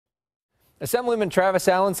Assemblyman Travis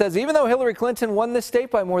Allen says even though Hillary Clinton won this state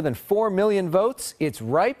by more than 4 million votes, it's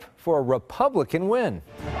ripe for a Republican win.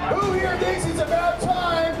 Who here thinks it's about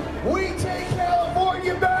time we take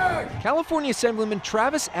California back? California Assemblyman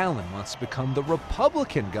Travis Allen wants to become the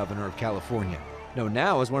Republican governor of California, known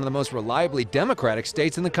now as one of the most reliably Democratic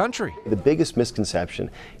states in the country. The biggest misconception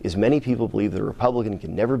is many people believe that a Republican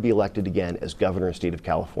can never be elected again as governor of the state of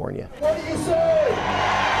California. What do you say?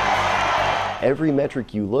 Every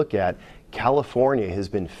metric you look at, California has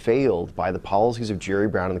been failed by the policies of Jerry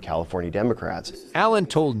Brown and the California Democrats. Allen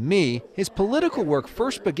told me his political work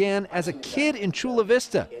first began as a kid in Chula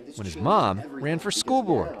Vista when his mom ran for school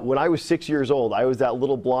board. When I was 6 years old, I was that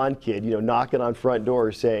little blonde kid, knocking on front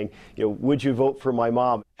doors saying, would you vote for my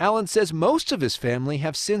mom? Allen says most of his family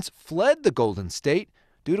have since fled the Golden State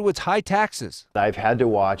due to its high taxes. I've had to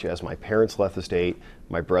watch as my parents left the state,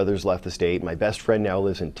 my brothers left the state. My best friend now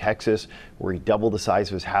lives in Texas, where he doubled the size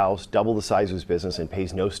of his house, doubled the size of his business, and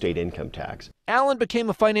pays no state income tax. Allen became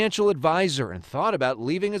a financial advisor and thought about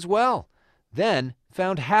leaving as well. Then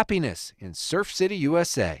found happiness in Surf City,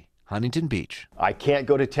 USA, Huntington Beach. I can't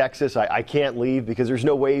go to Texas. I can't leave because there's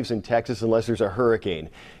no waves in Texas unless there's a hurricane.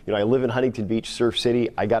 I live in Huntington Beach, Surf City.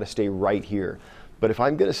 I got to stay right here. But if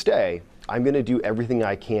I'm going to stay, I'm going to do everything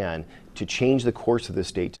I can to change the course of the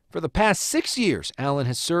state. For the past 6 years, Allen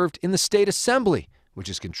has served in the state assembly, which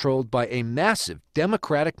is controlled by a massive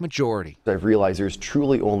Democratic majority. I've realized there's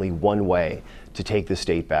truly only one way to take the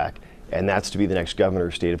state back, and that's to be the next governor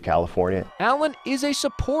of the state of California. Allen is a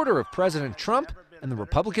supporter of President Trump and the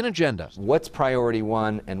Republican agenda. What's priority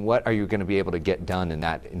one, and what are you going to be able to get done in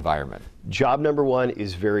that environment? Job number one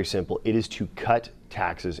is very simple. It is to cut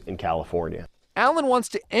taxes in California. Allen wants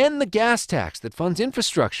to end the gas tax that funds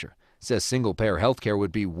infrastructure, says single-payer health care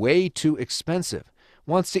would be way too expensive,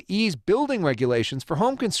 wants to ease building regulations for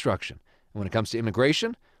home construction, and when it comes to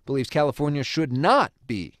immigration, believes California should not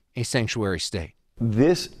be a sanctuary state.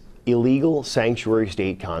 This illegal sanctuary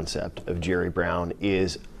state concept of Jerry Brown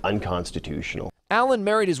is unconstitutional. Allen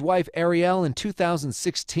married his wife Arielle in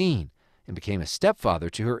 2016 and became a stepfather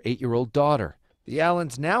to her 8-year-old daughter. The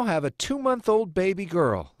Allens now have a 2-month-old baby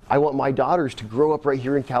girl. I want my daughters to grow up right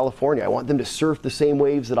here in California. I want them to surf the same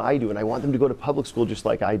waves that I do, and I want them to go to public school just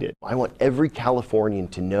like I did. I want every Californian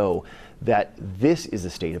to know that this is a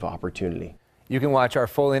state of opportunity. You can watch our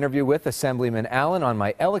full interview with Assemblyman Allen on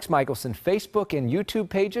my Alex Michelson Facebook and YouTube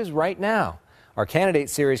pages right now. Our candidate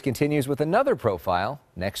series continues with another profile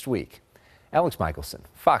next week. Alex Michelson,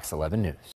 Fox 11 News.